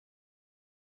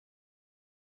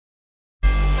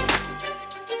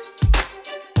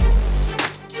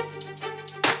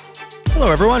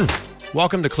Hello, everyone.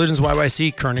 Welcome to Collisions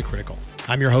YYC Current and Critical.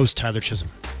 I'm your host, Tyler Chisholm.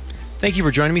 Thank you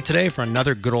for joining me today for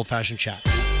another good old-fashioned chat.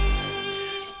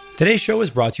 Today's show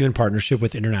is brought to you in partnership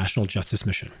with International Justice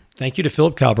Mission. Thank you to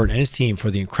Philip Calvert and his team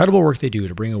for the incredible work they do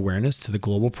to bring awareness to the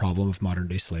global problem of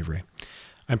modern-day slavery.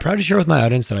 I'm proud to share with my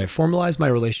audience that I have formalized my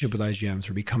relationship with IGM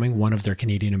through becoming one of their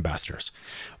Canadian ambassadors.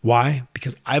 Why?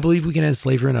 Because I believe we can end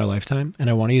slavery in our lifetime,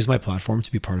 and I want to use my platform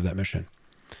to be part of that mission.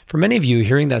 For many of you,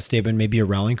 hearing that statement may be a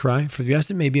rallying cry. For the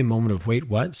rest, it may be a moment of, wait,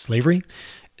 what? Slavery?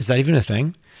 Is that even a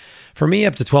thing? For me,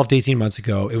 up to 12 to 18 months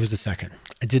ago, it was the second.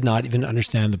 I did not even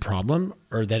understand the problem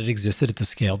or that it existed at the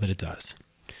scale that it does.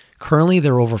 Currently,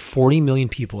 there are over 40 million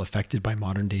people affected by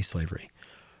modern-day slavery.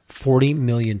 40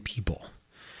 million people.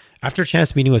 After a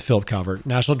chance meeting with Philip Calvert,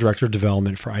 National Director of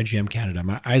Development for IGM Canada,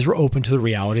 my eyes were open to the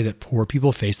reality that poor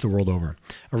people face the world over,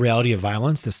 a reality of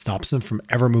violence that stops them from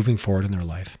ever moving forward in their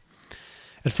life.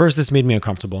 At first, this made me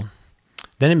uncomfortable.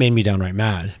 Then it made me downright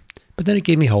mad. But then it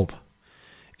gave me hope.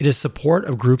 It is support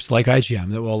of groups like IGM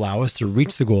that will allow us to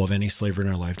reach the goal of ending slavery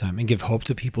in our lifetime and give hope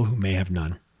to people who may have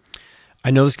none.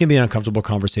 I know this can be an uncomfortable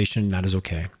conversation, and that is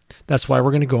okay. That's why we're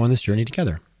going to go on this journey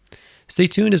together. Stay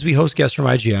tuned as we host guests from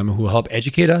IGM who will help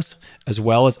educate us, as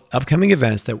well as upcoming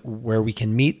events where we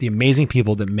can meet the amazing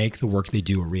people that make the work they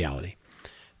do a reality.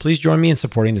 Please join me in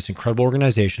supporting this incredible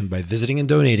organization by visiting and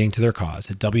donating to their cause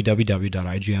at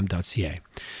www.igm.ca.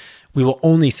 We will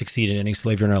only succeed in ending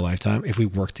slavery in our lifetime if we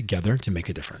work together to make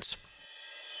a difference.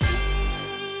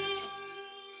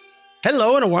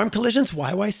 Hello and a warm Collisions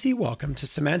YYC. Welcome to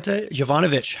Samantha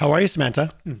Jovanovic. How are you,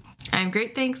 Samantha? I'm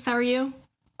great, thanks. How are you?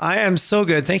 I am so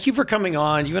good. Thank you for coming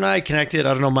on. You and I connected,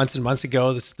 I don't know, months and months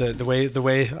ago. This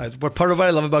what part of what I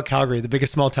love about Calgary, the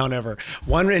biggest small town ever.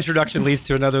 One introduction leads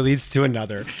to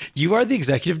another. You are the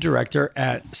executive director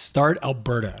at Start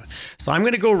Alberta. So I'm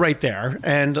going to go right there.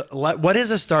 And what is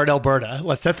a Start Alberta?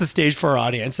 Let's set the stage for our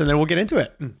audience and then we'll get into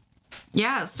it.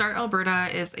 Yeah, Start Alberta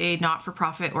is a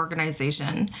not-for-profit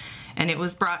organization, and it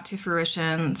was brought to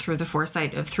fruition through the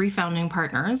foresight of three founding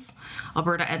partners,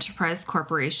 Alberta Enterprise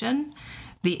Corporation,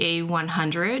 the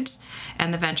A100,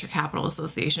 and the Venture Capital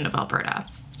Association of Alberta.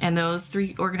 And those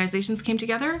three organizations came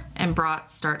together and brought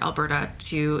Start Alberta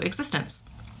to existence.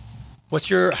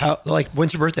 When's your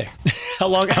birthday?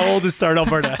 How old is Start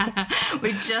Alberta?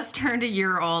 We just turned a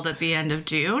year old at the end of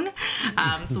June.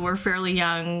 So we're fairly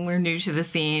young, we're new to the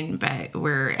scene, but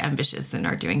we're ambitious and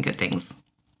are doing good things.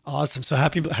 Awesome. So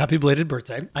happy belated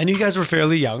birthday. I knew you guys were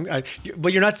fairly young,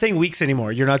 but you're not saying weeks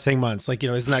anymore. You're not saying months.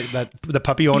 Isn't that the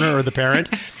puppy owner or the parent?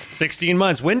 16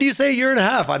 months. When do you say a year and a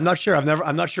half? I'm not sure.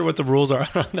 I'm not sure what the rules are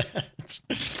on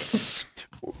that.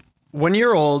 1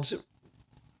 year old,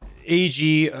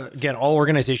 AG, again, all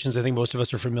organizations, I think most of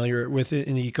us are familiar with it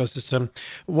in the ecosystem.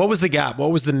 What was the gap? What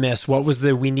was the miss? What was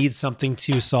we need something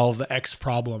to solve the X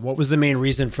problem? What was the main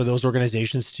reason for those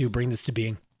organizations to bring this to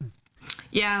being?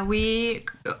 Yeah, we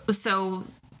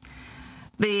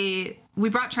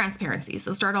brought transparency.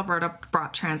 So Start Alberta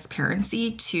brought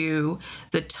transparency to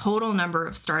the total number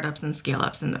of startups and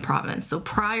scale-ups in the province. So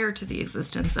prior to the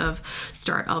existence of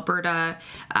Start Alberta,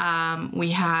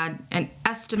 we had an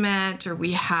estimate, or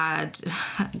we had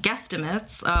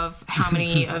guesstimates of how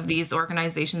many of these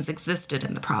organizations existed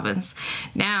in the province.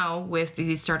 Now, with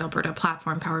the Start Alberta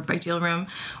platform powered by Dealroom,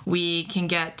 we can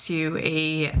get to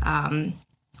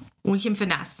we can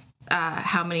finesse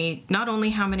not only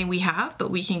how many we have,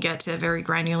 but we can get to a very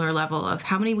granular level of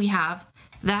how many we have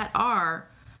that are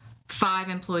 5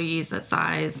 employees at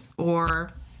size or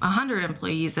 100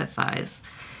 employees at size.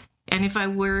 And if I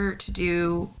were to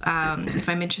do, if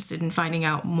I'm interested in finding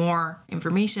out more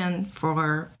information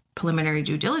for preliminary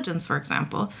due diligence, for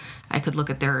example, I could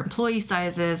look at their employee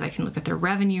sizes, I can look at their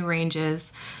revenue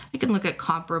ranges, I can look at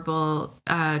comparable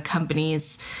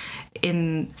companies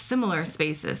in similar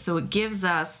spaces. So it gives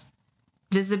us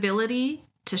visibility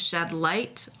to shed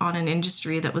light on an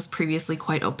industry that was previously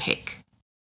quite opaque.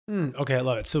 Okay, I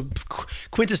love it. So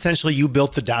quintessentially, you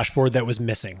built the dashboard that was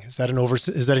missing. Is that an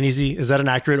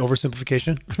accurate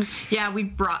oversimplification? Yeah, we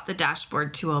brought the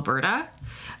dashboard to Alberta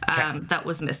that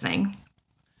was missing.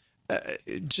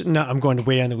 No, I'm going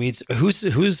way on the weeds.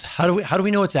 How do we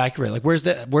know it's accurate? Like, where's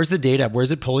the data?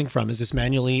 Where's it pulling from? Is this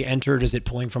manually entered? Is it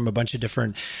pulling from a bunch of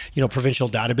different, provincial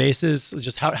databases?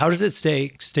 Just how does it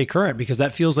stay current? Because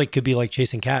that feels like could be like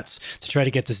chasing cats to try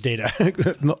to get this data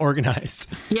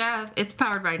organized. Yeah, it's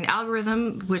powered by an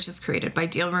algorithm, which is created by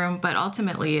Dealroom, but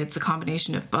ultimately it's a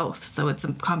combination of both. So it's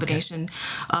a combination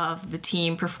of the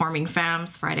team performing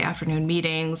FAMs, Friday afternoon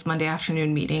meetings, Monday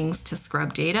afternoon meetings to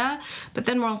scrub data, but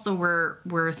then we're also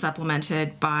we're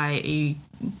supplemented by a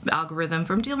algorithm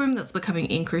from Dealroom that's becoming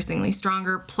increasingly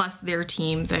stronger, plus their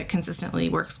team that consistently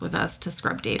works with us to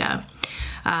scrub data.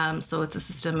 So it's a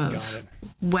system of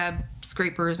web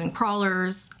scrapers and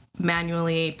crawlers,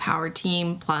 manually powered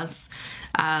team, plus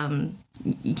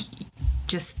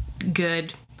just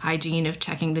good hygiene of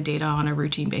checking the data on a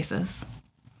routine basis.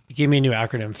 You gave me a new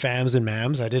acronym, FAMS and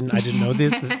MAMS. I didn't know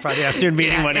this. Friday afternoon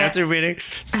meeting, Monday afternoon meeting.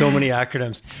 So many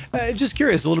acronyms. Just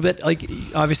curious a little bit, like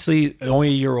obviously only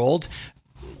a year old.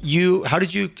 How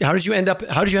did you end up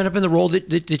in the role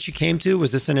that you came to?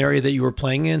 Was this an area that you were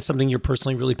playing in, something you're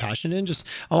personally really passionate in?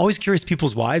 I'm always curious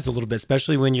people's whys a little bit,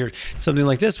 especially when you're something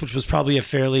like this, which was probably a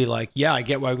fairly I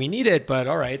get why we need it, but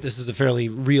all right, this is a fairly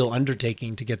real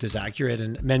undertaking to get this accurate,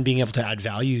 and men being able to add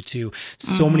value to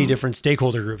so many different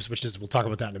stakeholder groups, we'll talk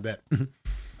about that in a bit.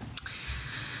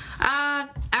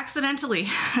 Accidentally,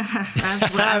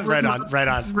 right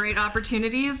on. Great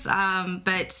opportunities,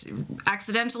 but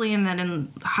accidentally, and then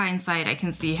in hindsight, I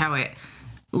can see how it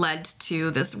led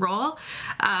to this role.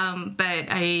 But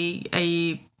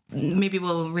I maybe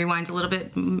we'll rewind a little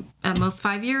bit. At most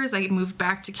 5 years, I moved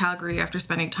back to Calgary after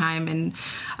spending time in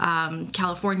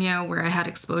California, where I had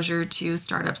exposure to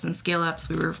startups and scale-ups.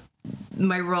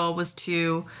 My role was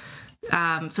to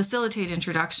facilitate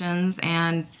introductions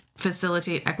and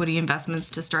facilitate equity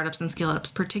investments to startups and scale-ups,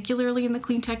 particularly in the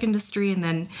clean tech industry, and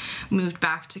then moved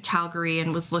back to Calgary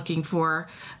and was looking for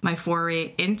my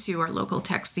foray into our local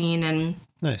tech scene, and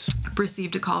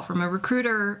received a call from a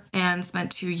recruiter and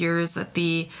spent 2 years at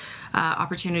the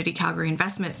Opportunity Calgary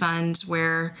Investment Fund,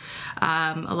 where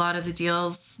a lot of the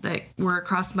deals that were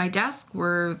across my desk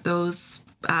were those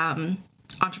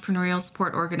entrepreneurial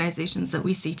support organizations that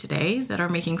we see today that are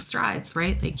making strides,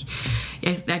 right? Like,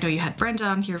 I know you had Brenda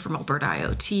on here from Alberta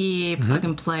IoT, Plug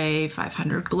and Play,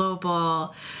 500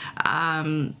 Global.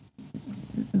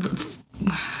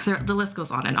 The list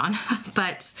goes on and on.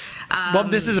 But well,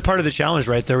 this is a part of the challenge,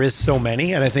 right? There is so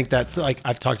many, and I think that's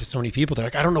I've talked to so many people. They're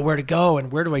like, I don't know where to go,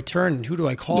 and where do I turn, and who do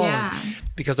I call? Yeah.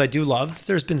 Because I do love.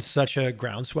 There's been such a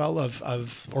groundswell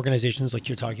of organizations like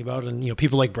you're talking about, and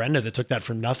people like Brenda that took that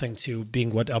from nothing to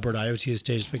being what Alberta IoT is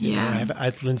today. I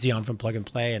have Lindsay on from Plug and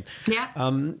Play, and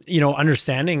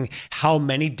understanding how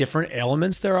many different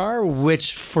elements there are,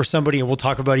 which for somebody, and we'll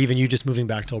talk about even you just moving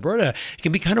back to Alberta, it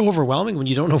can be kind of overwhelming when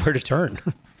you don't know where to turn.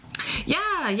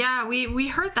 Yeah, we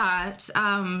heard that,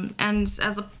 and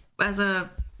as a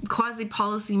quasi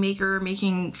policymaker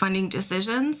making funding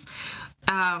decisions,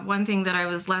 one thing that I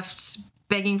was left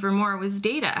begging for more was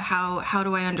data. How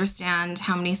do I understand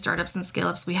how many startups and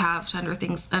scale-ups we have to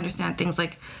understand things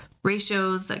like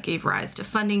ratios that gave rise to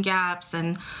funding gaps,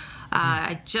 and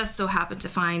I just so happened to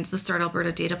find the Start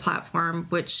Alberta data platform,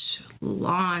 which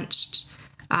launched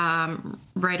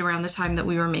right around the time that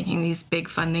we were making these big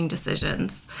funding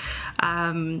decisions.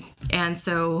 And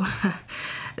so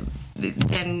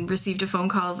then received a phone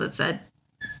call that said,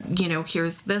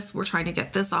 here's this, we're trying to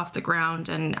get this off the ground,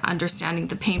 and understanding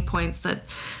the pain points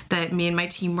that me and my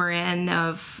team were in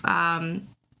of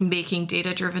making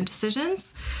data-driven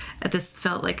decisions. This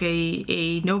felt like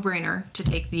a no-brainer to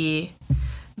take the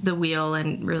wheel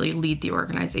and really lead the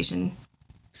organization.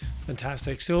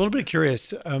 Fantastic. So a little bit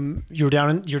curious. You're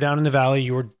down in the valley.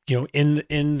 You were you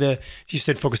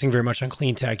said focusing very much on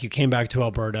clean tech. You came back to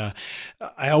Alberta.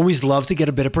 I always love to get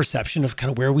a bit of perception of kind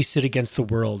of where we sit against the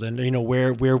world, and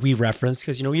where we reference,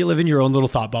 because you live in your own little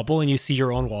thought bubble and you see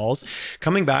your own walls.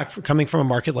 Coming from a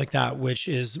market like that, which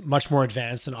is much more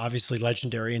advanced and obviously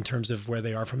legendary in terms of where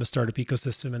they are from a startup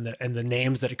ecosystem and the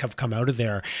names that have come out of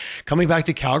there. Coming back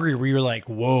to Calgary, where you're like,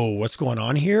 whoa, what's going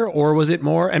on here? Or was it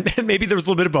more? And maybe there was a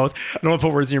little bit of both. I don't want to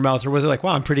put words in your mouth. Or was it like,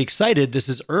 wow, I'm pretty excited. This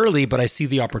is early, but I see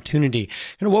the opportunity.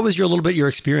 What was your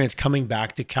experience coming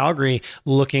back to Calgary,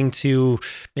 looking to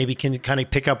maybe can kind of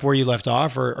pick up where you left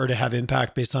off, or to have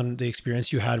impact based on the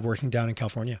experience you had working down in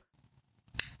California?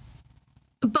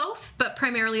 Both, but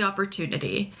primarily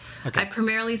opportunity. Okay. I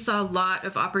primarily saw a lot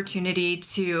of opportunity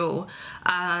to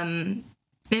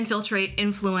infiltrate,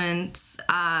 influence,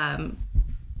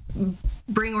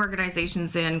 bring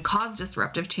organizations in, cause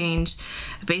disruptive change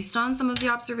based on some of the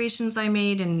observations I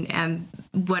made and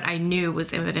what I knew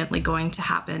was imminently going to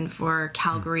happen for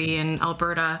Calgary and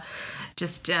Alberta,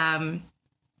 just to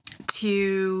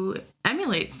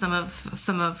emulate some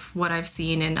of what I've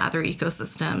seen in other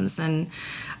ecosystems.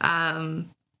 And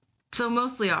so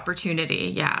mostly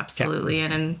opportunity. Yeah, absolutely.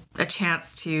 Okay. And a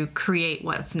chance to create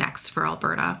what's next for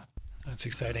Alberta. That's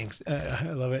exciting. I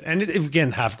love it. And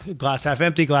again, glass half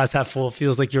empty, glass half full.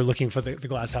 Feels like you're looking for the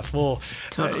glass half full.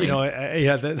 Totally.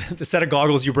 The set of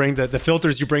goggles you bring, the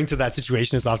filters you bring to that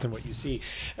situation is often what you see.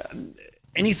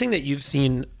 Anything that you've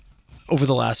seen over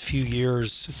the last few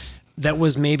years that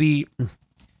was maybe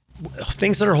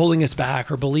things that are holding us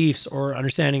back, or beliefs or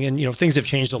understanding? And, things have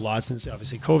changed a lot since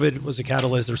obviously COVID was a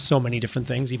catalyst. There's so many different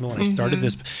things. Even when I started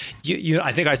this,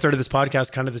 I think I started this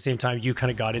podcast kind of the same time you kind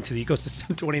of got into the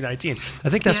ecosystem in 2019. I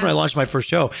think that's when I launched my first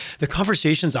show. The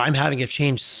conversations I'm having have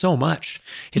changed so much.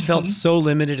 It felt so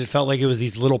limited. It felt like it was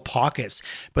these little pockets,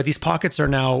 but these pockets are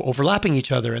now overlapping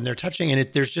each other and they're touching, and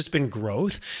there's just been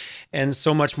growth. And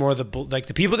so much more the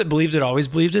people that believed it always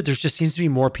believed it. There just seems to be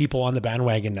more people on the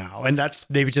bandwagon now. And that's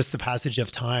maybe just the passage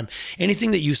of time.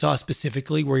 Anything that you saw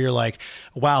specifically where you're like,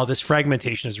 wow, this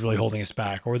fragmentation is really holding us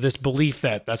back, or this belief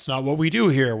that that's not what we do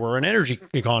here, we're an energy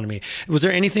economy. Was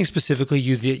there anything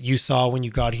specifically that you saw when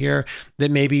you got here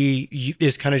that maybe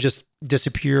is kind of just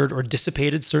disappeared or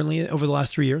dissipated, certainly over the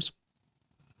last 3 years?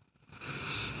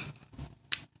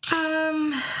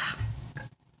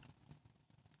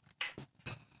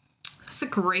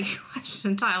 That's a great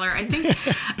question, Tyler. I think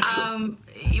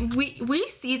we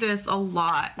see this a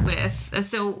lot with,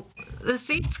 so the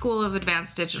SAIT School of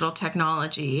Advanced Digital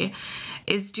Technology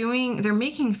they're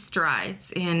making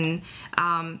strides in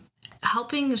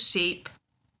helping shape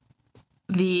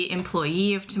the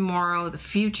employee of tomorrow, the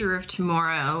future of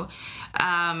tomorrow,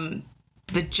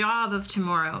 the job of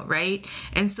tomorrow, right?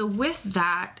 And so with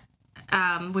that,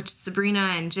 which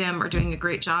Sabrina and Jim are doing a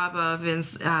great job of,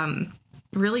 is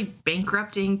really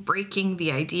breaking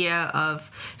the idea of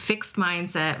fixed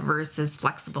mindset versus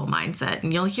flexible mindset.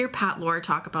 And you'll hear Pat Lore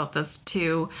talk about this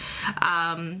too.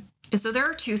 So there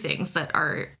are two things that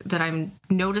I'm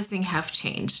noticing have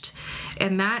changed,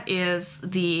 and that is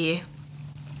the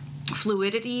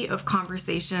fluidity of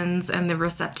conversations and the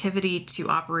receptivity to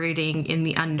operating in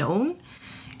the unknown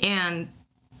and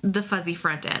the fuzzy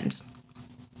front end,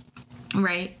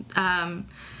 right?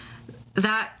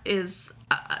 That is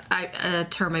a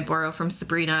term I borrow from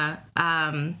Sabrina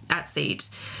at SAIT.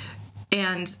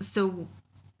 And so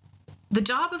the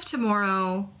job of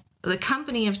tomorrow, the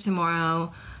company of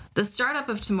tomorrow, the startup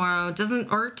of tomorrow doesn't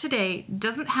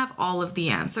have all of the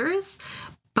answers,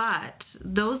 but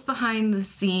those behind the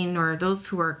scene, or those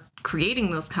who are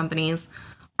creating those companies,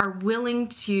 are willing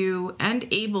to and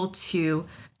able to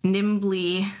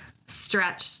nimbly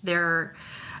stretch their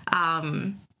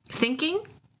thinking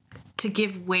to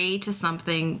give way to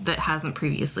something that hasn't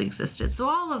previously existed. So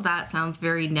all of that sounds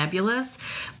very nebulous,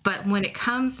 but when it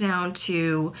comes down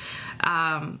to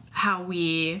how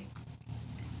we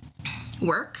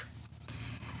work,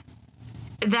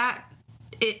 that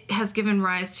it has given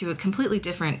rise to a completely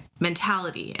different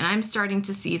mentality. And I'm starting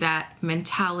to see that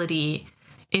mentality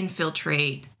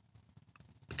infiltrate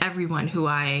everyone who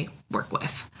I work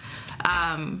with.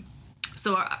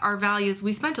 So our values,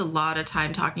 we spent a lot of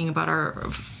time talking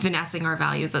about finessing our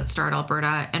values at Start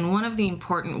Alberta. And one of the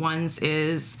important ones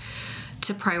is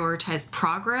to prioritize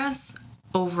progress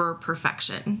over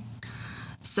perfection.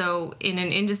 So in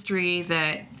an industry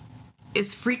that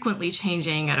is frequently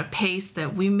changing at a pace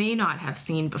that we may not have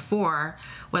seen before,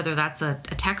 whether that's a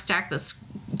tech stack that's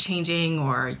changing,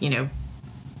 or,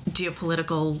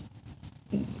 geopolitical,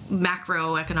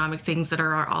 macroeconomic things that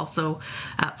are also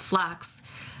at flux,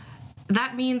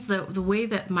 that means that the way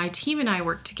that my team and I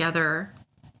work together,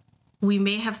 we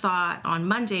may have thought on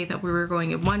Monday that we were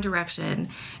going in one direction,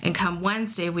 and come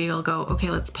Wednesday, we'll go, okay,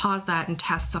 let's pause that and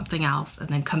test something else, and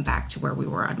then come back to where we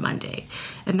were on Monday.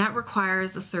 And that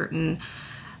requires a certain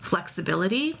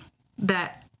flexibility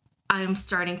that I'm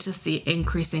starting to see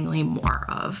increasingly more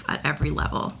of at every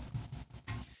level.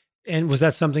 And was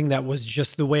that something that was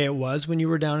just the way it was when you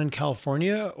were down in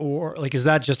California? Or is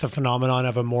that just a phenomenon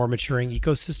of a more maturing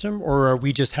ecosystem? Or are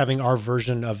we just having our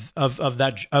version of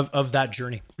that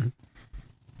journey? Well,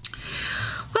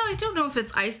 I don't know if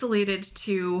it's isolated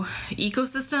to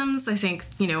ecosystems. I think,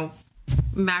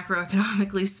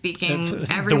 macroeconomically speaking,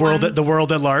 the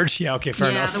world at large. Yeah. Okay.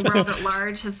 Fair enough. Yeah. The world at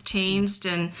large has changed,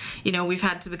 and, we've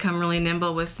had to become really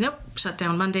nimble with, shut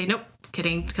down Monday. Nope.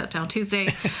 Kidding, cut down Tuesday.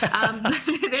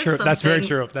 It is true. That's very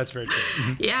true. That's very true.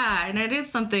 Mm-hmm. Yeah. And it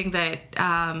is something that,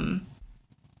 I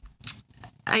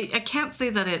can't say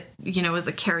that it, is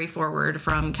a carry forward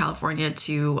from California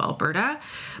to Alberta,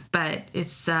 but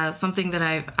it's something that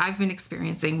I've been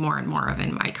experiencing more and more of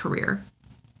in my career.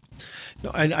 No,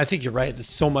 I think you're right. There's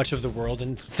so much of the world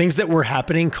and things that were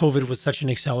happening. COVID was such an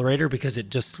accelerator because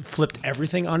it just flipped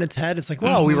everything on its head. It's like,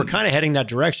 well, we were kind of heading that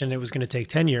direction. It was going to take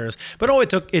 10 years, but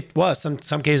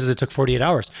some cases it took 48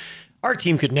 hours. our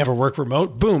team could never work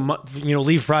remote. Boom,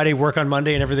 leave Friday, work on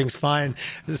Monday, and everything's fine.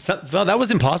 Well, that was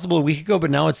impossible a week ago,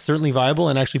 but now it's certainly viable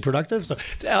and actually productive. So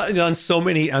on so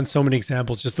many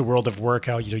examples, just the world of work,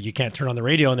 how you can't turn on the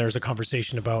radio and there's a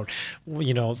conversation about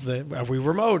are we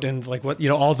remote and like what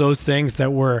all those things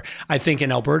that were, I think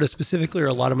in Alberta specifically, or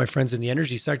a lot of my friends in the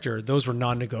energy sector, those were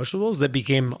non-negotiables that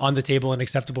became on the table and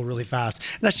acceptable really fast.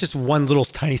 And that's just one little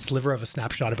tiny sliver of a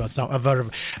snapshot about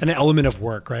an element of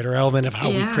work, right, or element of how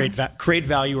we create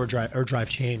value or drive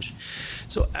change.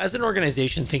 So as an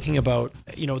organization, thinking about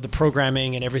the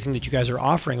programming and everything that you guys are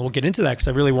offering, we'll get into that because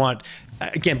I really want,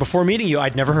 again, before meeting you,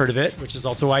 I'd never heard of it, which is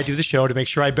also why I do the show, to make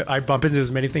sure I bump into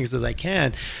as many things as I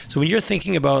can. So when you're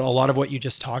thinking about a lot of what you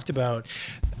just talked about,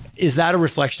 is that a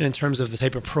reflection in terms of the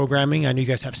type of programming? I know you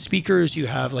guys have speakers, you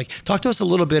have talk to us a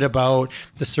little bit about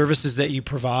the services that you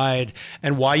provide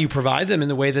and why you provide them in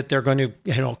the way that they're going to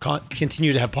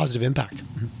continue to have positive impact.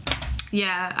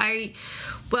 Yeah,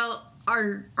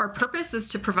 our purpose is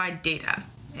to provide data,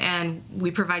 and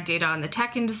we provide data on the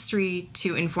tech industry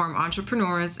to inform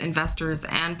entrepreneurs, investors,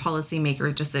 and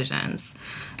policymaker decisions.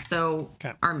 So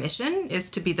Our mission is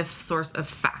to be the source of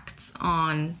facts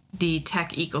on the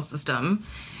tech ecosystem,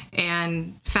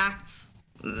 and facts,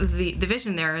 the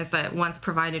vision there is that once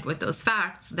provided with those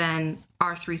facts, then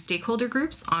our three stakeholder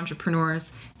groups,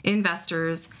 entrepreneurs,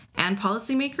 investors, and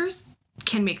policymakers,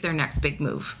 can make their next big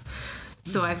move.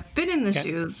 So I've been in the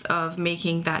shoes of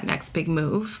making that next big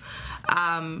move,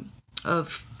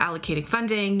 of allocating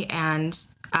funding, and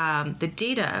the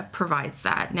data provides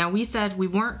that. Now, we said we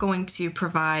weren't going to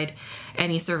provide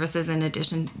any services in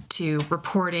addition to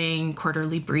reporting,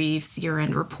 quarterly briefs,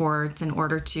 year-end reports in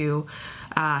order to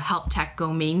help tech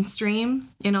go mainstream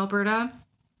in Alberta.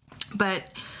 But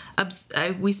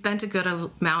we spent a good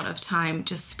amount of time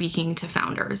just speaking to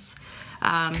founders.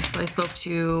 So I spoke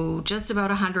to just about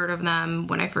 100 of them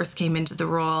when I first came into the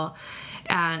role,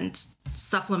 and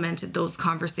supplemented those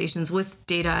conversations with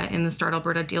data in the Start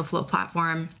Alberta Deal Flow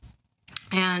platform.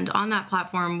 And on that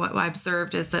platform, what I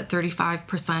observed is that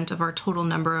 35% of our total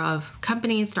number of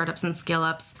companies, startups, and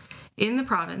scale-ups in the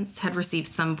province had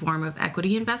received some form of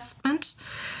equity investment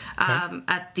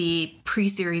at the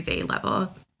pre-Series A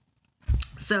level.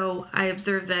 So I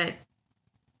observed that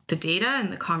the data and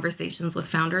the conversations with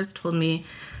founders told me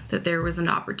that there was an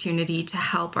opportunity to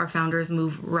help our founders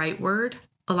move rightward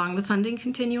along the funding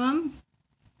continuum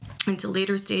into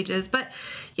later stages. But,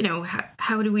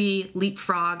 how do we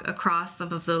leapfrog across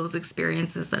some of those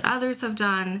experiences that others have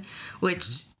done,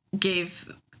 which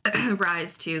gave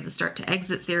rise to the Start to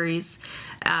Exit series,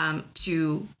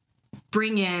 to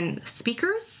bring in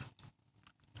speakers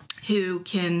who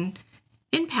can,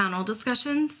 in panel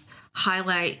discussions,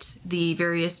 highlight the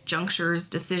various junctures,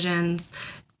 decisions,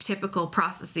 typical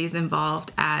processes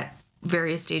involved at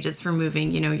various stages for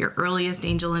moving, your earliest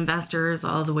angel investors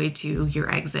all the way to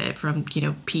your exit from,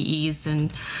 PEs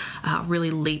and really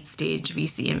late stage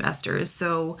VC investors.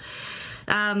 So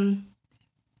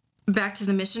back to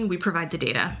the mission, we provide the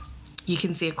data. You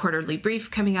can see a quarterly brief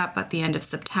coming up at the end of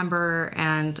September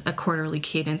and a quarterly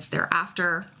cadence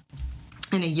thereafter,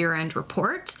 and a year-end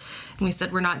report. And we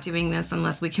said we're not doing this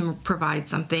unless we can provide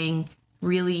something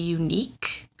really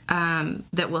unique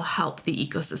that will help the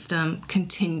ecosystem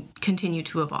continue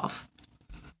to evolve.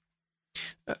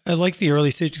 I like the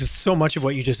early stage because so much of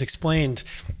what you just explained,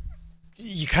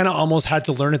 you kind of almost had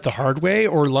to learn it the hard way,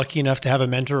 or lucky enough to have a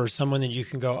mentor or someone that you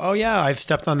can go, oh yeah, I've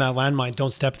stepped on that landmine,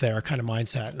 don't step there kind of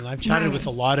mindset. And I've chatted with a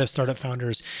lot of startup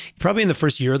founders, probably in the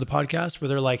first year of the podcast, where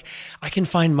they're like, I can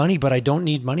find money, but I don't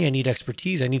need money. I need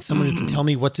expertise. I need someone who can tell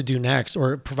me what to do next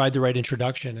or provide the right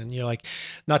introduction. And you're like,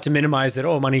 not to minimize that,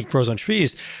 money grows on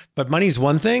trees, but money's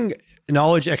one thing.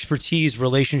 Knowledge, expertise,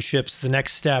 relationships, the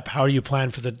next step, how do you plan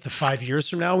for the 5 years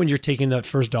from now when you're taking that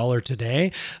first dollar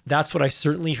today? That's what I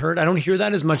certainly heard. I don't hear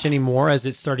that as much anymore, as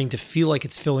it's starting to feel like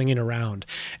it's filling in around.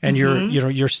 And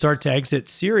your Start to Exit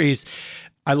series,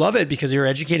 I love it because you're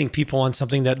educating people on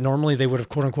something that normally they would have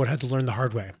quote unquote had to learn the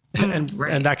hard way. And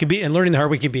that could be, and learning the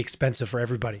hard way can be expensive for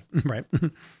everybody, right?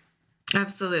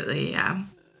 Absolutely, yeah.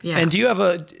 Yeah. And do you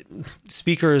have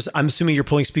speakers? I'm assuming you're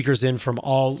pulling speakers in from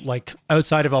all, like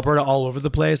outside of Alberta, all over the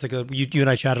place. Like you and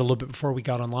I chatted a little bit before we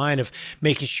got online of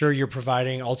making sure you're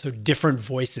providing also different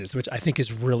voices, which I think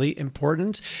is really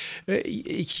important.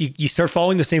 You start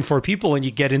following the same four people and you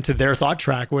get into their thought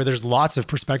track where there's lots of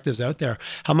perspectives out there.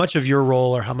 How much of your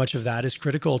role or how much of that is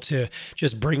critical to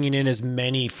just bringing in as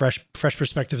many fresh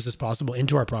perspectives as possible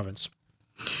into our province?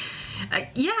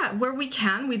 Yeah, where we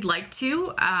can, we'd like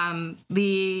to. I've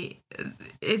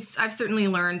certainly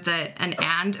learned that an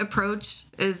and approach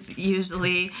is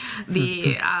usually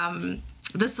the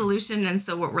the solution. And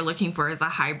so what we're looking for is a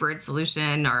hybrid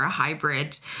solution, or a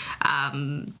hybrid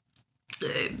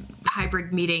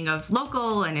meeting of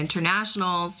local and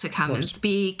internationals to come and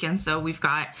speak. And so we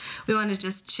want to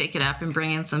just shake it up and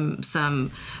bring in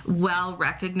some well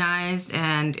recognized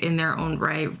and in their own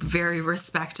right very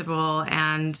respectable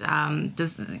and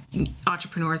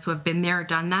entrepreneurs who have been there,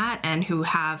 done that, and who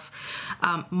have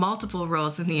multiple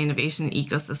roles in the innovation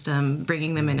ecosystem,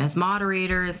 bringing them in as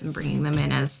moderators and bringing them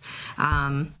in as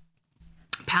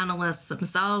panelists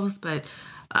themselves, but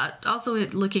also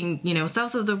looking,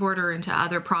 south of the border into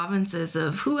other provinces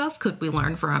of who else could we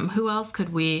learn from? Who else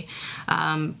could we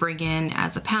bring in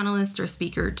as a panelist or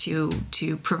speaker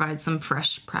to provide some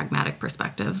fresh, pragmatic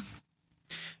perspectives?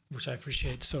 Which I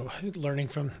appreciate. So learning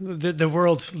from the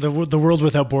world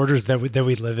without borders that we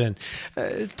live in.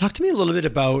 Talk to me a little bit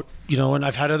about, and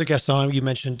I've had other guests on. You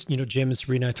mentioned, Jim and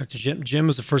Sabrina. I talked to Jim. Jim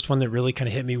was the first one that really kind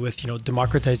of hit me with,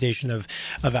 democratization of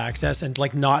access, and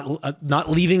like not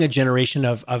leaving a generation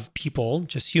of people,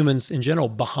 just humans in general,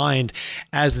 behind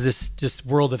as this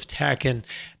world of tech and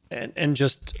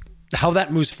just how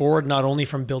that moves forward, not only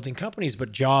from building companies,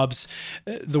 but jobs,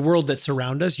 the world that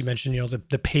surround us. You mentioned,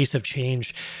 the pace of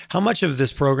change. How much of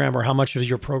this program, or how much of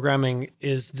your programming,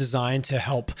 is designed to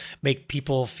help make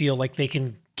people feel like they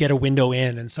can get a window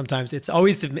in? And sometimes it's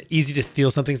always easy to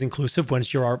feel something's inclusive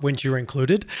once you're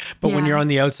included, but when you're on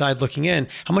the outside looking in,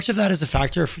 how much of that is a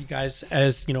factor for you guys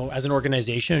as an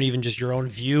organization, and even just your own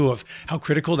view of how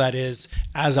critical that is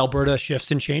as Alberta shifts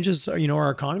and changes,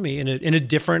 our economy in a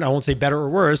different, I won't say better or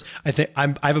worse, I think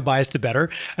I have a bias to better,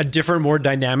 a different, more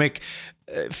dynamic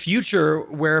future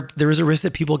where there is a risk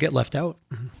that people get left out.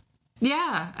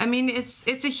 Yeah. I mean, it's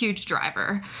a huge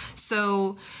driver.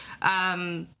 So,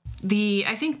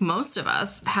 I think most of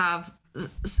us have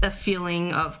a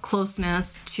feeling of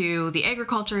closeness to the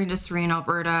agriculture industry in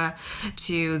Alberta,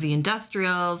 to the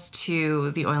industrials,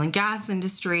 to the oil and gas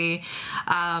industry,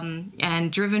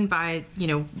 and driven by,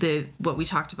 what we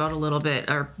talked about a little bit,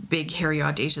 our big, hairy,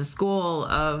 audacious goal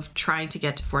of trying to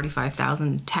get to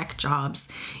 45,000 tech jobs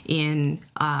in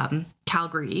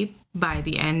Calgary by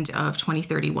the end of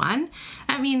 2031.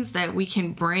 That means that we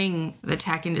can bring the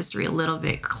tech industry a little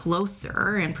bit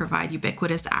closer and provide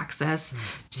ubiquitous access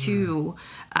to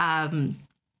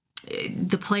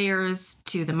the players,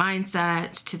 to the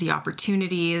mindset, to the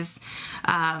opportunities.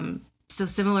 So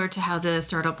similar to how the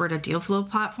Start Alberta Deal Flow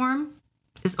platform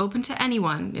is open to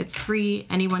anyone. It's free.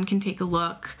 Anyone can take a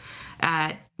look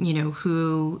at,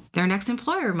 who their next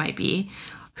employer might be,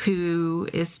 who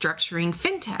is structuring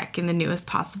fintech in the newest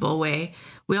possible way.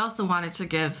 We also wanted to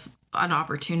give an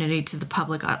opportunity to the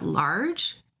public at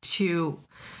large to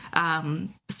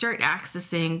start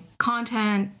accessing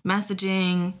content,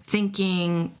 messaging,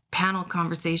 thinking, panel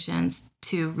conversations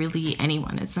to really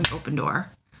anyone. It's an open door.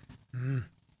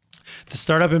 The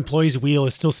Startup Employees wheel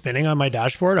is still spinning on my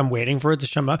dashboard. I'm waiting for it to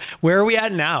come up. Where are we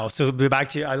at now? So back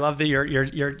to, I love that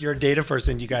you're a data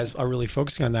person. You guys are really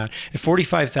focusing on that. At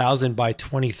 45,000 by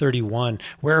 2031.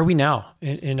 Where are we now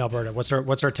in Alberta?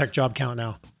 What's our tech job count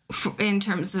now? In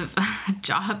terms of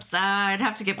jobs, I'd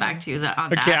have to get back to you on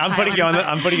that. Okay, I'm putting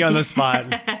you on the spot.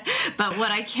 But what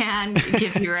I can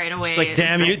give you right away, it's like,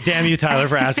 damn you, Tyler,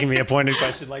 for asking me a pointed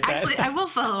question like that. Actually, I will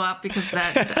follow up because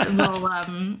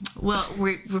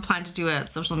we plan to do a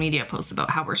social media post about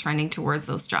how we're trending towards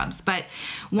those jobs. But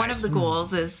one of the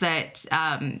goals is that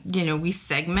we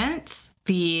segment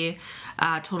the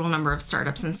total number of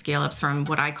startups and scale-ups from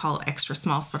what I call extra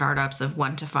small startups of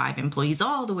 1 to 5 employees,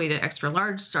 all the way to extra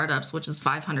large startups, which is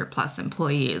 500 plus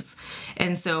employees.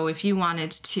 And so if you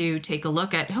wanted to take a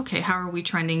look at, okay, how are we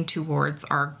trending towards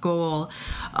our goal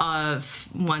of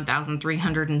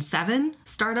 1,307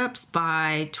 startups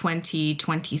by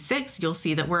 2026, you'll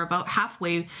see that we're about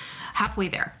halfway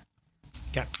there.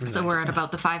 Yeah, nice. So we're at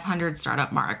about the 500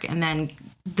 startup mark. And then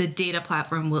the data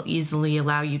platform will easily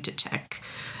allow you to check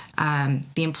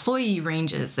the employee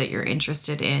ranges that you're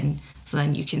interested in. So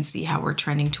then you can see how we're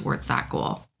trending towards that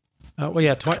goal.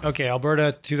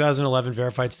 Alberta, 2011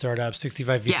 verified startups,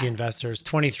 65 VC investors,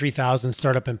 23,000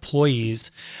 startup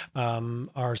employees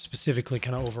are specifically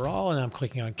kind of overall. And I'm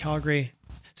clicking on Calgary.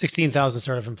 16,000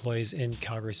 startup employees in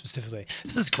Calgary specifically.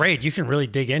 This is great. You can really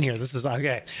dig in here. This is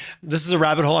okay. This is a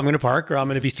rabbit hole I'm going to park, or I'm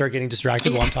going to start getting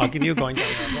distracted while I'm talking to you, going down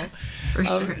the rabbit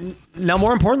hole. For sure. Now,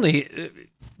 more importantly,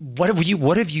 what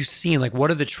have you seen? Like, what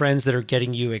are the trends that are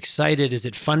getting you excited? Is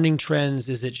it funding trends?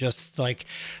 Is it just like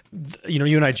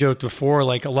you and I joked before,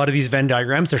 like a lot of these Venn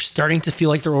diagrams, they're starting to feel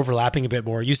like they're overlapping a bit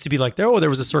more. It used to be like, oh, there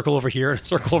was a circle over here and a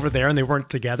circle over there, and they weren't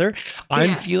together.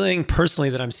 I'm feeling personally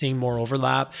that I'm seeing more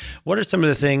overlap. What are some of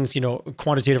the things,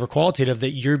 quantitative or qualitative,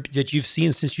 that you've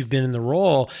seen since you've been in the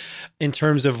role in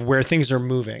terms of where things are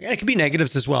moving? And it could be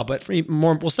negatives as well, but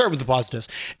we'll start with the positives.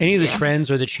 Any of the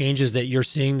trends or the changes that you're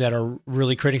seeing that are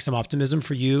really creating some optimism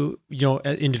for you,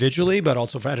 individually, but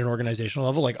also at an organizational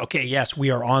level, like, okay, yes,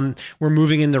 we're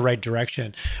moving in the right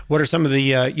direction. What are some of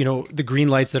the the green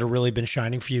lights that have really been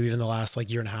shining for you even the last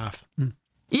year and a half?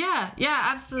 Yeah,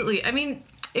 absolutely. I mean,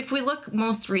 if we look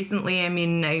most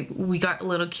recently, we got a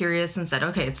little curious and said,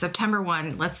 okay, it's September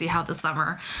 1, let's see how the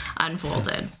summer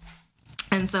unfolded.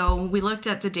 And so we looked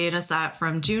at the data set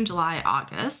from June, July,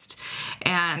 August,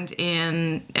 and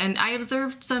I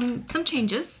observed some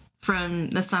changes from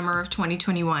the summer of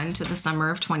 2021 to the summer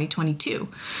of 2022.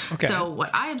 Okay. So what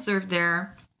I observed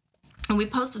there, and we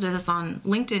posted this on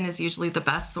LinkedIn, is usually the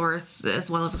best source,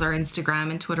 as well as our Instagram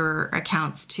and Twitter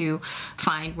accounts, to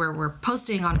find where we're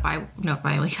posting on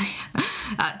bi-weekly,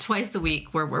 twice a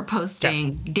week, where we're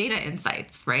posting data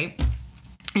insights, right?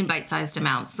 In bite-sized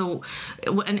amounts. So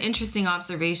an interesting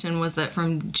observation was that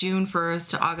from June 1st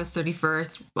to August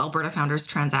 31st, Alberta Founders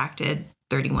transacted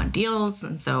 31 deals.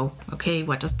 And so, okay,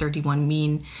 what does 31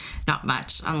 mean? Not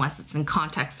much, unless it's in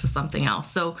context to something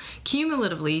else. So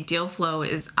cumulatively, deal flow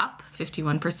is up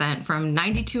 51% from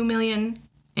 92 million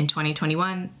in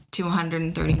 2021 to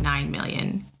 139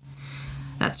 million.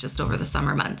 That's just over the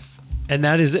summer months. And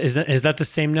that is that the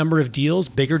same number of deals,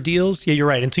 bigger deals? Yeah, you're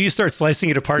right. Until you start slicing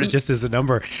it apart, it just is a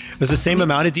number. Was it the same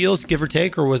amount of deals, give or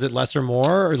take, or was it less or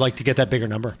more, or like to get that bigger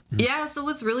number? Yeah, so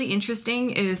what's really interesting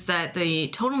is that the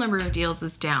total number of deals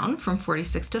is down from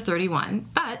 46 to 31.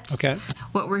 But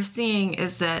what we're seeing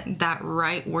is that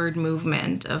rightward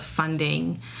movement of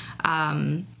funding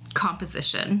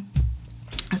composition.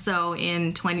 So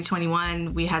in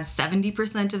 2021, we had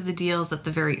 70% of the deals at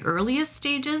the very earliest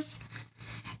stages.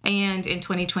 And in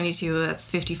 2022,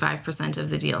 that's 55%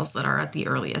 of the deals that are at the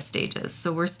earliest stages.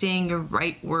 So we're seeing a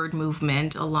rightward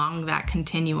movement along that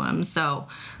continuum. So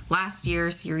last year,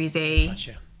 Series A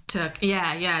took,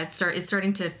 it's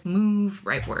starting to move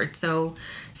rightward. So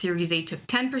Series A took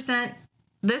 10%.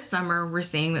 This summer, we're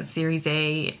seeing that Series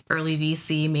A early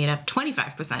VC made up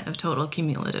 25% of total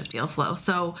cumulative deal flow.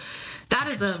 So that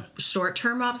is a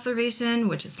short-term observation,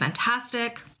 which is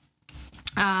fantastic.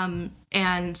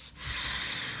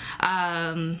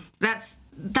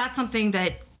 That's something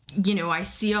that, I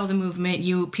see all the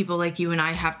movement. People like you and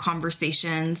I have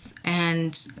conversations.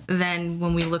 And then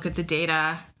when we look at the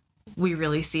data, we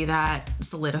really see that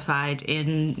solidified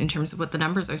in terms of what the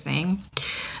numbers are saying.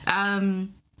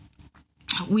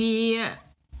 We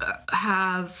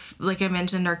have, like I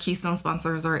mentioned, our keystone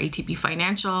sponsors are ATB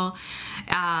Financial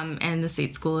and the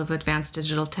State School of Advanced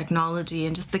Digital Technology,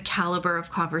 and just the caliber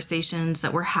of conversations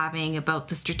that we're having about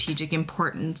the strategic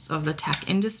importance of the tech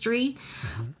industry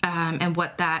and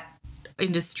what that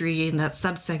industry and that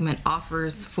subsegment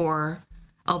offers for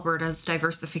Alberta's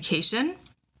diversification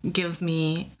gives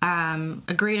me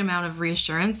a great amount of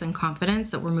reassurance and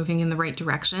confidence that we're moving in the right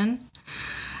direction.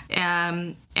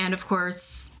 And of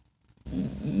course,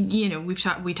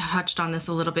 we touched on this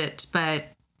a little bit, but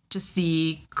just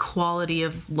the quality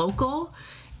of local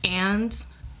and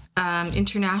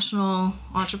international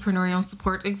entrepreneurial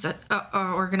support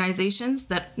organizations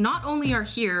that not only are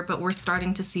here, but we're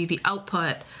starting to see the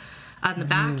output on the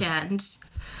back end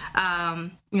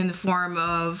in the form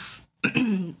of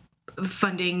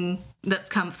funding that's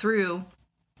come through,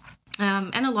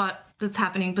 and a lot that's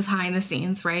happening behind the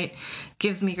scenes, right?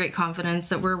 Gives me great confidence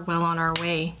that we're well on our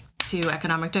way to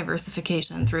economic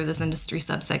diversification through this industry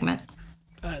subsegment.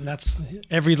 And that's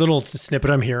every little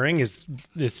snippet I'm hearing is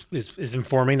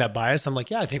informing that bias. I'm like,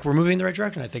 yeah, I think we're moving in the right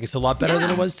direction. I think it's a lot better than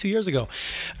it was 2 years ago.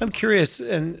 I'm curious,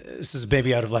 and this is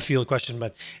maybe out of left field question,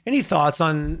 but any thoughts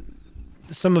on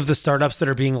some of the startups that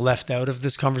are being left out of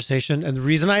this conversation? And the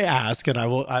reason I ask, and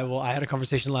I had a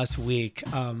conversation last week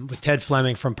with Ted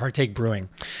Fleming from Partake Brewing,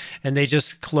 and they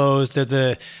just closed. They're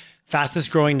the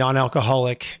fastest growing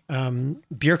non-alcoholic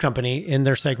beer company in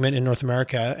their segment in North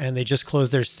America. And they just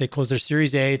closed their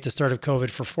Series A at the start of COVID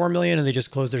for $4 million. And they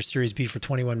just closed their Series B for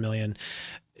 $21 million.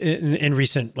 in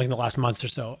recent, like in the last months or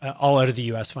so, all out of the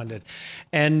US funded.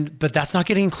 But that's not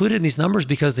getting included in these numbers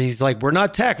because he's like, we're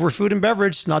not tech, we're food and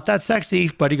beverage, not that sexy,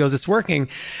 but he goes, it's working.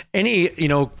 Any,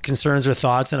 concerns or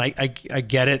thoughts? And I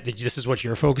get it that this is what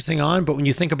you're focusing on, but when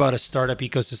you think about a startup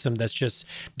ecosystem that's just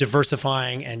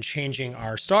diversifying and changing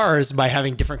our stars by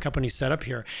having different companies set up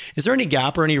here, is there any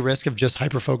gap or any risk of just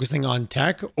hyper-focusing on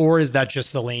tech, or is that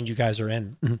just the lane you guys are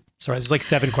in? Mm-hmm. Sorry, there's like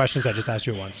 7 questions I just asked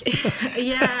you at once.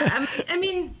 Yeah, I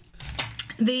mean,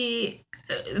 the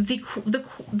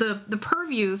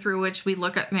purview through which we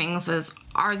look at things is,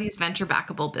 are these venture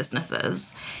backable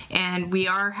businesses? And we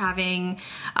are having,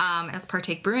 as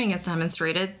Partake Brewing has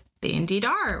demonstrated, they indeed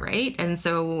are, right? And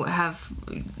so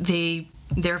they've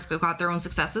got their own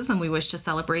successes, and we wish to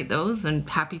celebrate those, and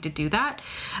happy to do that.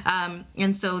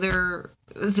 And so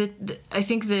I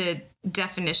think the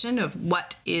definition of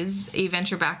what is a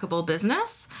venture backable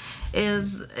business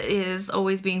is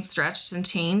always being stretched and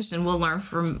changed, and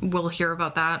we'll hear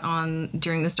about that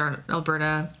during the Start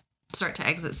Alberta Start to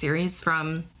Exit series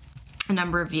from a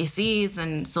number of VCs,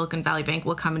 and Silicon Valley Bank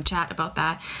will come and chat about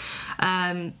that.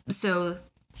 So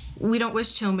we don't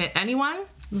wish to omit anyone.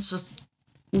 It's just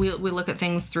we look at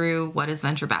things through what is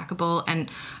venture backable and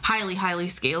highly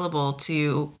scalable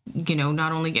to,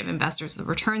 not only give investors the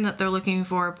return that they're looking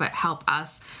for, but help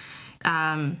us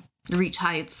reach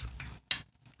heights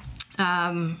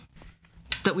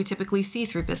that we typically see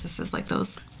through businesses like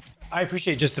those. I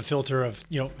appreciate just the filter of,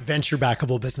 venture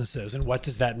backable businesses and what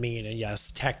does that mean? And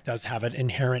yes, tech does have an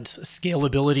inherent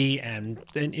scalability and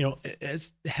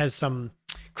it has some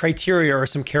criteria or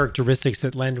some characteristics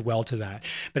that lend well to that,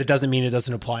 but it doesn't mean it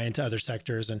doesn't apply into other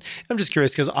sectors. And I'm just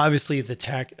curious because obviously the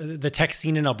tech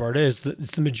scene in Alberta is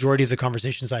the majority of the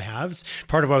conversations I have. It's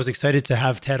part of why I was excited to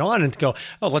have Ted on and to go,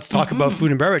 let's talk about food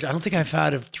and beverage. I don't think I've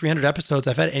had of 300 episodes,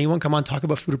 I've had anyone come on talk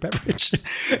about food or beverage.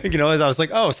 As I was like,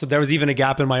 so there was even a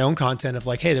gap in my own content of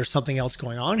like, hey, there's something else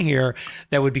going on here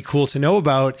that would be cool to know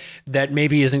about that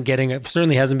maybe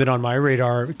certainly hasn't been on my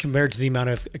radar compared to the amount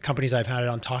of companies I've had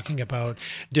on talking about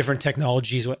different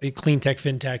technologies, clean tech,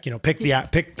 fintech, pick the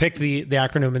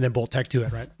acronym and then bolt tech to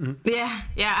it, right? Mm-hmm.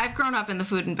 Yeah. I've grown up in the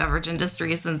food and beverage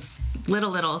industry since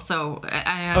little, so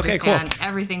I understand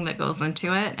everything that goes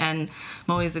into it, and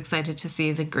I'm always excited to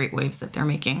see the great waves that they're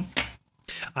making.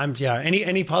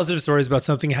 Any positive stories about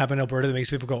something happening in Alberta that makes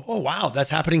people go, oh wow, that's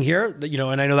happening here,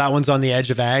 and I know that one's on the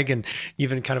edge of ag and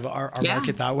even kind of our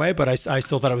market that way, but I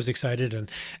still thought I was excited,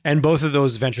 and both of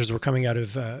those ventures were coming out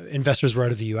of investors were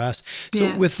out of the US.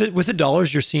 So with the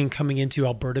dollars you're seeing coming into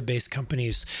Alberta based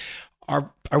companies,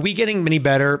 are we getting any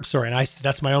better? Sorry, and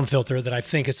that's my own filter that I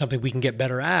think is something we can get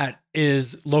better at,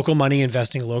 is local money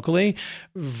investing locally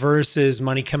versus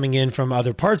money coming in from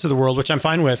other parts of the world, which I'm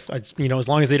fine with. As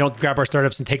long as they don't grab our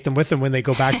startups and take them with them when they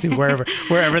go back to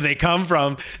wherever they come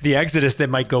from, the exodus that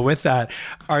might go with that.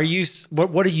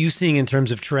 What are you seeing in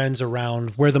terms of trends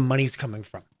around where the money's coming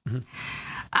from?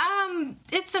 Mm-hmm.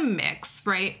 It's a mix,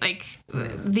 right? Like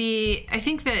I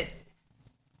think that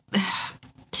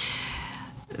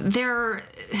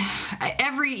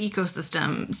every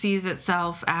ecosystem sees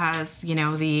itself as,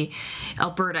 the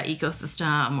Alberta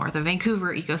ecosystem or the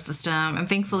Vancouver ecosystem. And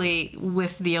thankfully,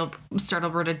 with the Start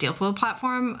Alberta Deal Flow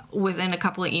platform, within a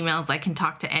couple of emails, I can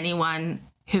talk to anyone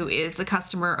who is a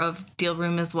customer of Deal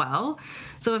Room as well.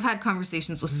 So I've had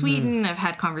conversations with Sweden, I've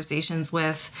had conversations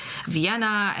with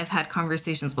Vienna, I've had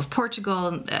conversations with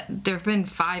Portugal. There have been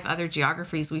 5 other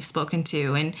geographies we've spoken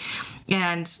to,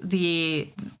 and the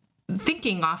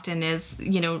thinking often is,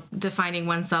 defining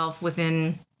oneself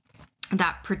within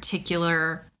that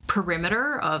particular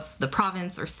perimeter of the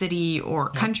province or city or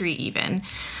country even.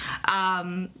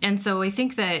 And so I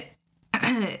think that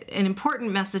an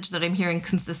important message that I'm hearing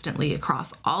consistently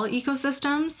across all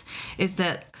ecosystems is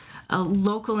that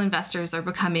local investors are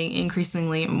becoming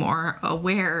increasingly more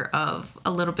aware of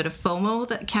a little bit of FOMO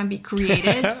that can be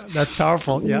created. That's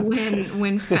powerful. Yeah.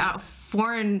 When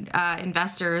foreign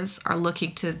investors are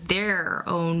looking to their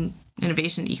own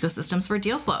innovation ecosystems for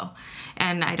deal flow.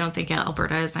 And I don't think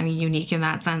Alberta is any unique in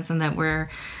that sense, and that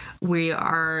we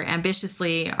are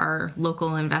ambitiously, our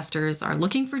local investors are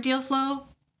looking for deal flow,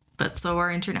 but so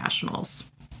are internationals.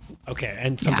 Okay.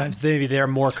 And sometimes maybe they're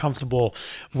more comfortable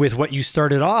with what you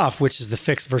started off, which is the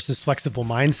fixed versus flexible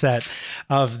mindset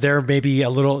of there maybe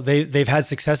they've had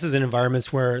successes in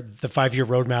environments where the 5-year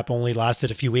roadmap only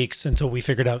lasted a few weeks until we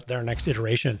figured out their next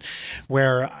iteration.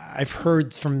 Where I've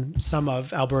heard from some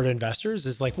of Alberta investors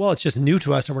is like, well, it's just new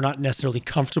to us and we're not necessarily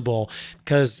comfortable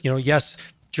because, yes,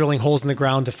 drilling holes in the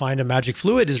ground to find a magic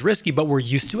fluid is risky, but we're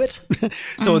used to it.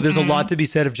 So there's a lot to be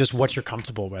said of just what you're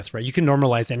comfortable with, right? You can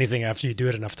normalize anything after you do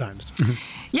it enough times.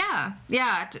 Yeah.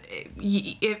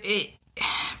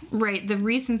 Right. The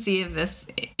recency of this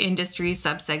industry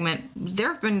subsegment, there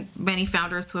have been many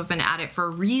founders who have been at it for a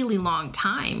really long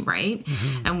time, right?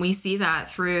 And we see that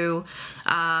through,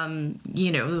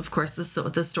 of course,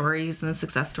 the stories and the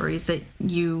success stories that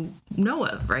you know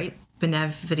of, right?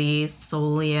 Benevity,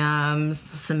 Solium,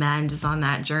 Cement is on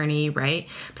that journey, right?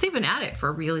 But they've been at it for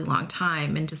a really long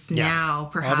time, and just now,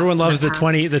 perhaps everyone loves the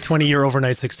 20-year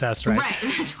overnight success, right?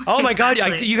 Right. Oh my God,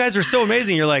 Exactly. you guys are so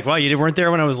amazing. You're like, wow, you weren't there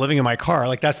when I was living in my car.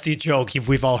 Like that's the joke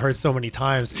we've all heard so many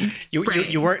times.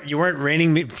 You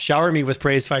weren't showering me with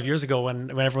praise 5 years ago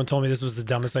when everyone told me this was the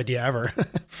dumbest idea ever.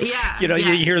 Yeah.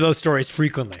 You hear those stories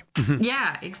frequently.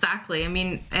 Yeah, exactly. I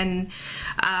mean, and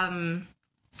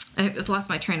I've lost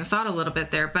my train of thought a little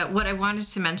bit there, but what I wanted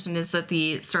to mention is that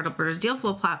the Start Alberta Deal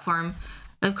Flow platform,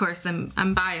 of course,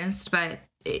 I'm biased, but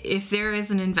if there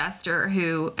is an investor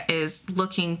who is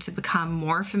looking to become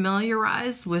more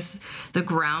familiarized with the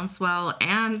groundswell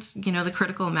and, the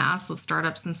critical mass of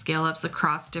startups and scale-ups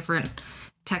across different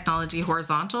technology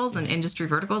horizontals and industry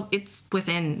verticals, it's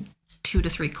within 2 to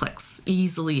 3 clicks,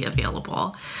 easily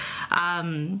available.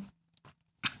 And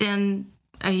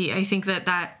I think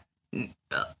that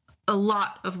a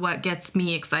lot of what gets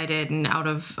me excited and out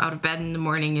of bed in the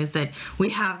morning is that we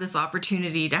have this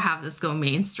opportunity to have this go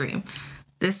mainstream.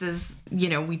 This is,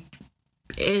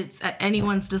 it's at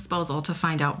anyone's disposal to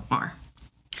find out more.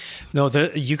 No,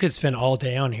 you could spend all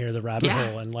day on here, the rabbit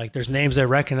hole, and like there's names I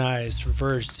recognize from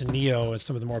Verge to Neo and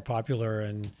some of the more popular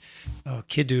and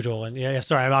Kid Doodle and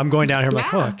sorry, I'm going down here. I'm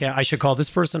like, I should call this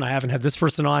person. I haven't had this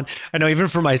person on. I know even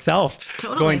for myself,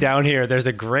 going down here, there's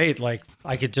a great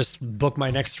I could just book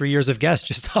my next 3 years of guests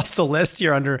just off the list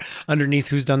here underneath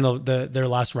who's done their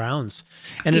last rounds.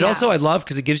 And it also I love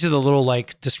because it gives you the little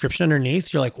description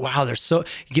underneath. You're like, wow, it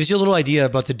gives you a little idea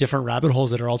about the different rabbit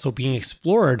holes that are also being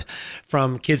explored,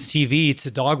 from kids TV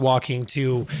to dog walking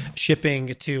to shipping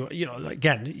to,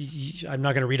 again, I'm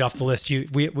not going to read off the list.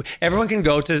 Everyone can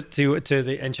go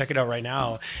to and check it out right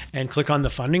now and click on the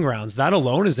funding rounds. That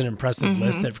alone is an impressive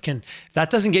list that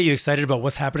doesn't get you excited about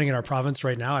what's happening in our province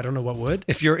right now. I don't know what would,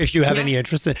 if you have any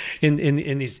interest in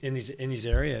these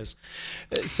areas.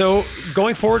 So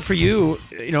going forward for you,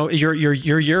 you're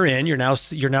year in, you're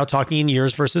now talking in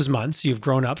years versus months. You've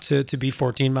grown up to be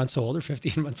 14 months old or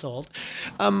 15 months old.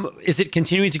 Is it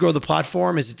continuing to grow the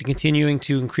platform? Is it continuing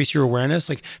to increase your awareness?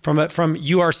 Like from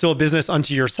you are still a business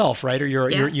unto yourself, right? Or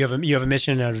you have a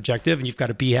mission and an objective, and you've got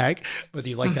a BHAG, whether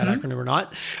you like that acronym or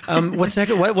not. What's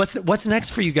next? What's next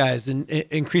for you guys?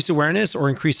 Increase awareness or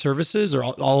increase services, or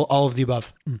all of the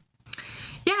above?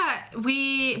 Yeah,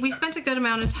 we spent a good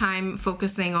amount of time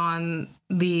focusing on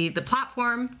the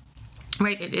platform.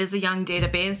 Right, it is a young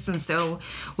database, and so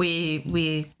we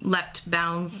leapt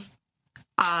bounds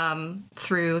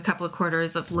through a couple of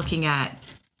quarters of looking at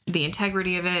the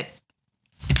integrity of it.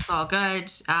 It's all good.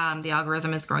 The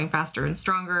algorithm is growing faster and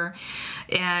stronger.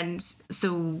 And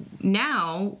so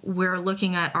now we're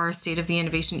looking at our State of the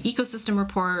Innovation Ecosystem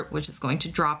report, which is going to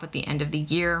drop at the end of the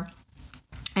year,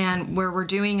 and where we're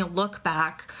doing a look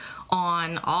back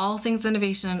on all things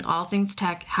innovation, all things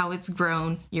tech, how it's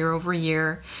grown year over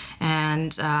year.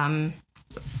 And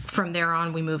from there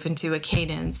on, we move into a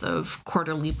cadence of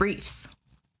quarterly briefs.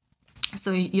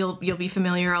 So you'll be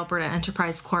familiar, Alberta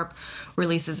Enterprise Corp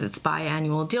releases its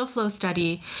biannual deal flow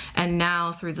study, and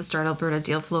now through the Start Alberta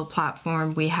Deal Flow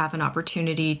platform, we have an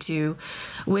opportunity to,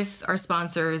 with our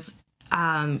sponsors,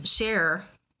 share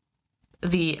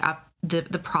the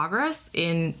progress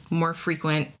in more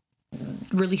frequent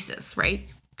releases, right?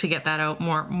 To get that out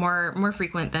more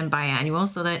frequent than biannual,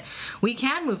 so that we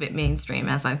can move it mainstream,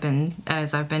 as I've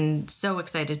been so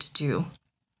excited to do.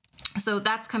 So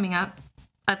that's coming up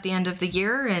at the end of the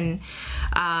year, and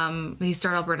the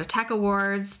Start Alberta Tech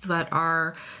Awards that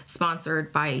are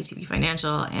sponsored by ATB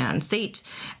Financial and SAIT.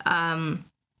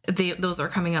 Those are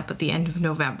coming up at the end of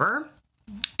November.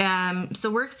 So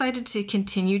we're excited to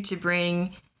continue to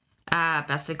bring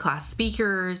best-in-class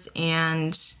speakers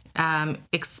and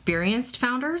experienced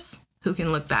founders who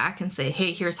can look back and say,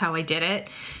 hey, here's how I did it.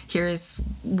 Here's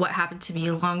what happened to me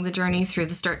along the journey through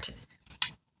the start.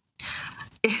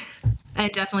 I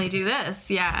definitely do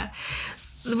this. Yeah.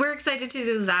 So we're excited to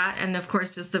do that. And of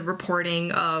course, just the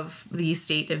reporting of the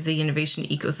state of the innovation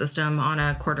ecosystem on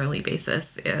a quarterly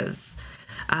basis is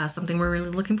something we're really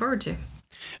looking forward to.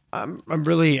 I'm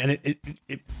really, and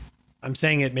I'm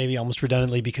saying it maybe almost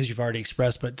redundantly because you've already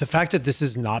expressed, but the fact that this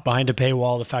is not behind a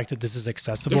paywall, the fact that this is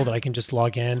accessible, that I can just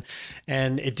log in,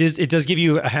 and it does give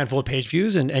you a handful of page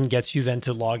views and gets you then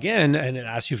to log in, and it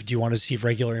asks you, do you want to receive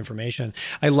regular information?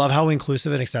 I love how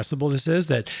inclusive and accessible this is,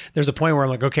 that there's a point where I'm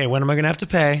like, okay, when am I going to have to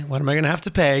pay? When am I going to have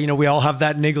to pay? You know, we all have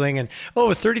that niggling and, a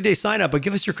 30-day sign up, but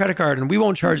give us your credit card and we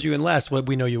won't charge you unless what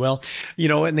we know you will, you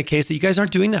know, in the case that you guys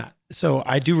aren't doing that. So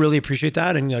I do really appreciate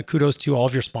that. And kudos to all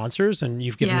of your sponsors. And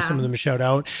you've given some of them a shout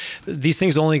out. These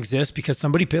things only exist because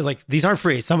somebody pays, like, these aren't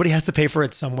free. Somebody has to pay for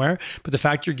it somewhere. But the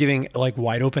fact you're giving like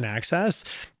wide open access,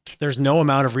 there's no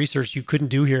amount of research you couldn't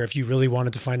do here if you really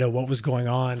wanted to find out what was going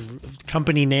on,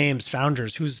 company names,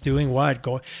 founders, who's doing what.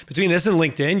 Between this and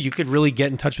LinkedIn, you could really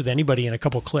get in touch with anybody in a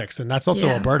couple clicks. And that's also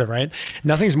Alberta, right?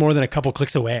 Nothing's more than a couple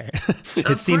clicks away.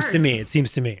 It seems to me.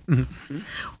 Mm-hmm.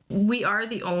 We are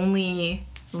the only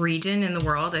region in the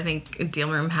world. I think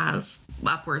Dealroom has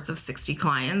upwards of 60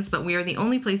 clients, but we are the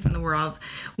only place in the world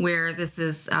where this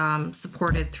is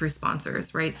supported through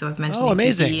sponsors, right? So I've mentioned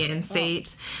UTB and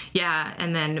SAIT. Yeah.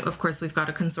 And then, of course, we've got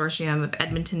a consortium of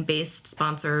Edmonton-based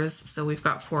sponsors. So we've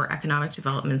got 4 economic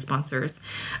development sponsors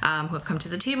who have come to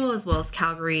the table, as well as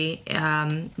Calgary.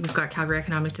 We've got Calgary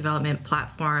Economic Development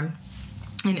Platform.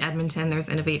 In Edmonton, there's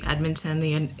Innovate Edmonton,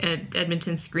 the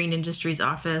Edmonton Screen Industries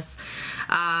office,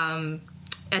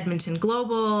 Edmonton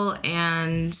Global,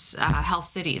 and Health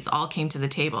Cities all came to the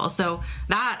table. So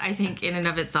that, I think, in and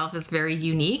of itself is very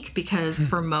unique, because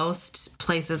for most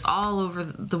places all over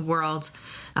the world,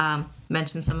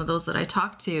 mention some of those that I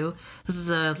talked to, this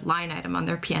is a line item on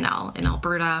their P&L. In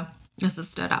Alberta, this is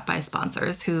stood up by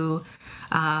sponsors who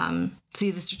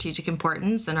see the strategic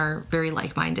importance and are very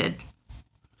like-minded.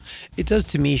 It does,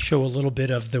 to me, show a little bit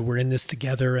of that we're in this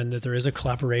together and that there is a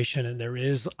collaboration, and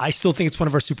I still think it's one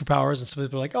of our superpowers. And some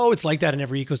people are like, oh, it's like that in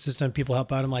every ecosystem. People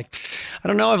help out. I'm like, I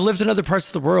don't know. I've lived in other parts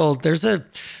of the world. There's a,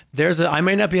 I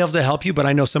might not be able to help you, but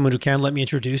I know someone who can. Let me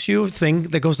introduce you. Thing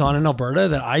that goes on in Alberta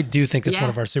that I do think is one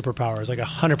of our superpowers, like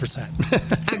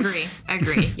 100%.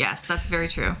 Agree. Yes, that's very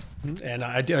true. And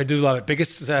I do love it.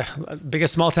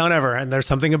 Biggest small town ever. And there's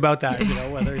something about that, you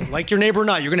know, whether you like your neighbor or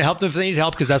not, you're going to help them if they need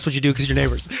help, because that's what you do, because you're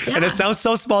neighbors. Yeah. And it sounds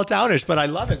so small townish, but I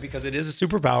love it because it is a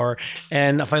superpower.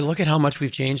 And if I look at how much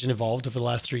we've changed and evolved over the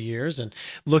last 3 years, and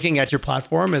looking at your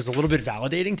platform is a little bit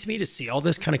validating to me to see all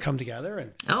this kind of come together.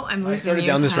 And I started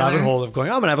down this rabbit hole of going,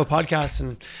 I'm going to have a podcast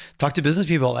and talk to business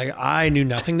people. Like, I knew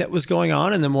nothing that was going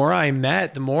on. And the more I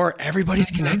met, the more everybody's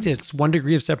connected. It's 1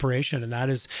 degree of separation. And that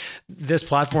is, this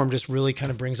platform just really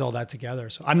kind of brings all that together.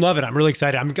 So I'm loving it. I'm really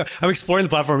excited. I'm exploring the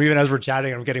platform even as we're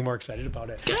chatting. I'm getting more excited about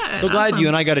it. Good, so glad you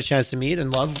and I got a chance to meet,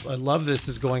 and I love this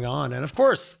is going on. And of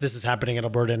course, this is happening in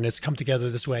Alberta, and it's come together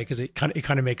this way because it kind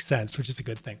of makes sense, which is a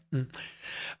good thing.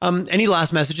 Any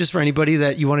last messages for anybody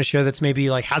that you want to share that's maybe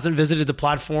like hasn't visited the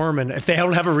platform, and if they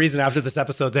don't have a reason after this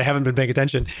episode, they haven't been paying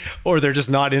attention, or they're just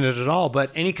not in it at all,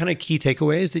 but any kind of key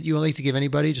takeaways that you would like to give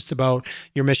anybody just about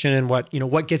your mission and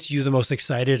what gets you the most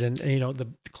excited, and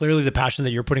clearly the passion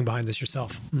that you're putting behind this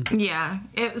yourself. Yeah.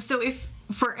 So if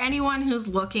for anyone who's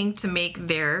looking to make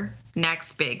their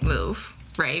next big move,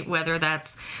 right, whether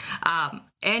that's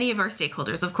any of our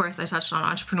stakeholders, of course, I touched on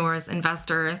entrepreneurs,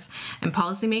 investors, and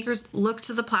policymakers, look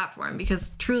to the platform,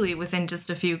 because truly within just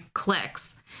a few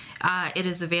clicks, it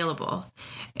is available.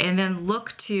 And then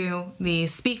look to the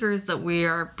speakers that we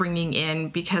are bringing in,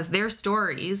 because their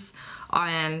stories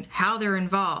on how they're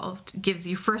involved gives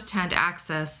you firsthand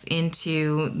access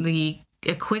into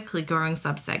a quickly growing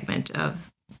subsegment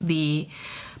of the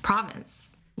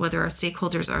province, whether our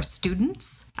stakeholders are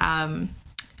students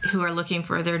who are looking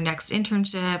for their next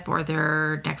internship or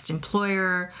their next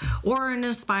employer, or an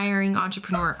aspiring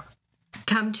entrepreneur.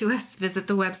 Come to us, visit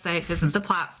the website, visit the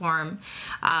platform.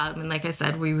 And like I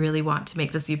said, we really want to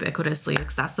make this ubiquitously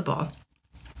accessible.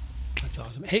 That's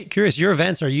awesome. Hey, curious, your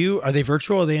events, are they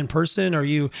virtual? Are they in person? Are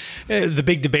you the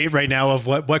big debate right now of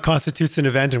what constitutes an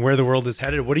event and where the world is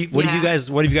headed? What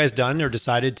have you guys done or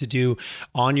decided to do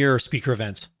on your speaker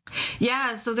events?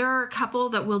 Yeah, so there are a couple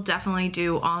that we'll definitely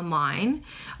do online,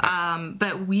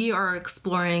 but we are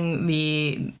exploring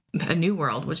a new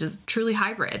world, which is truly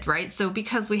hybrid, right? So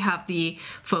because we have the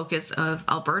focus of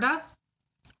Alberta,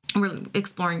 we're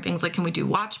exploring things like, can we do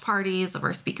watch parties of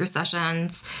our speaker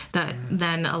sessions that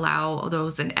then allow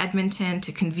those in Edmonton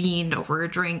to convene over a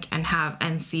drink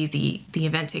and see the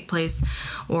event take place,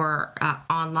 or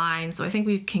online. So I think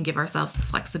we can give ourselves the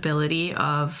flexibility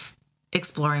of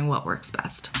exploring what works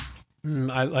best.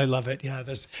 I love it. Yeah,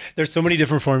 there's so many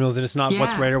different formulas, and it's not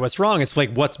what's right or what's wrong. It's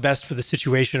like what's best for the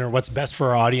situation or what's best for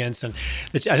our audience. And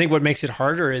I think what makes it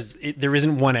harder is there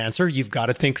isn't one answer. You've got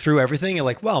to think through everything. You're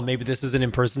like, well, maybe this is an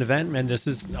in-person event, and this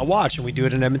is a watch, and we do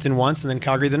it in Edmonton once, and then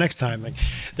Calgary the next time. Like,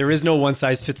 there is no one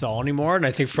size fits all anymore. And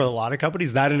I think for a lot of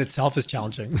companies, that in itself is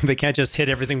challenging. They can't just hit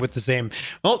everything with the same.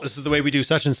 Well, this is the way we do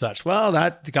such and such. Well,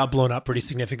 that got blown up pretty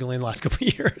significantly in the last couple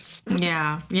of years.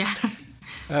 Yeah.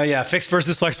 Fixed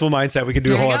versus flexible mindset. We could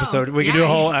do a whole episode. We can do a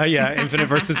whole, infinite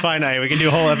versus finite. We can do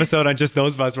a whole episode on just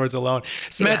those buzzwords alone.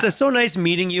 Samantha, so nice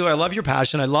meeting you. I love your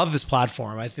passion. I love this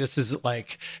platform. This is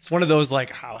like, it's one of those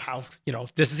like how,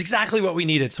 this is exactly what we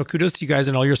needed. So kudos to you guys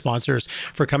and all your sponsors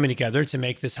for coming together to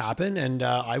make this happen. And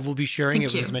I will be sharing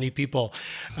it with as many people.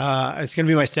 It's going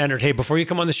to be my standard. Hey, before you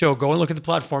come on the show, go and look at the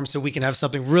platform so we can have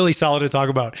something really solid to talk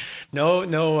about. No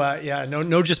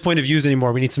just point of views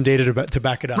anymore. We need some data to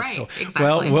back it up. Right, so,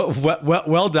 exactly.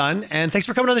 Well done. And thanks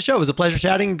for coming on the show. It was a pleasure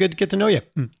chatting. Good to get to know you.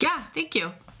 Yeah, thank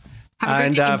you.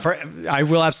 Have a great day. I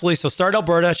will absolutely. So Start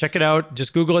Alberta, check it out.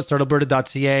 Just Google it,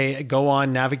 startalberta.ca. Go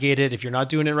on, navigate it. If you're not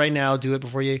doing it right now, do it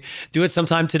before you do it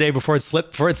sometime today before it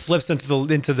slips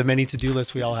into the many to-do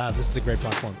lists we all have. This is a great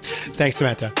platform. Thanks,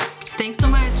 Samantha. Thanks so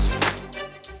much.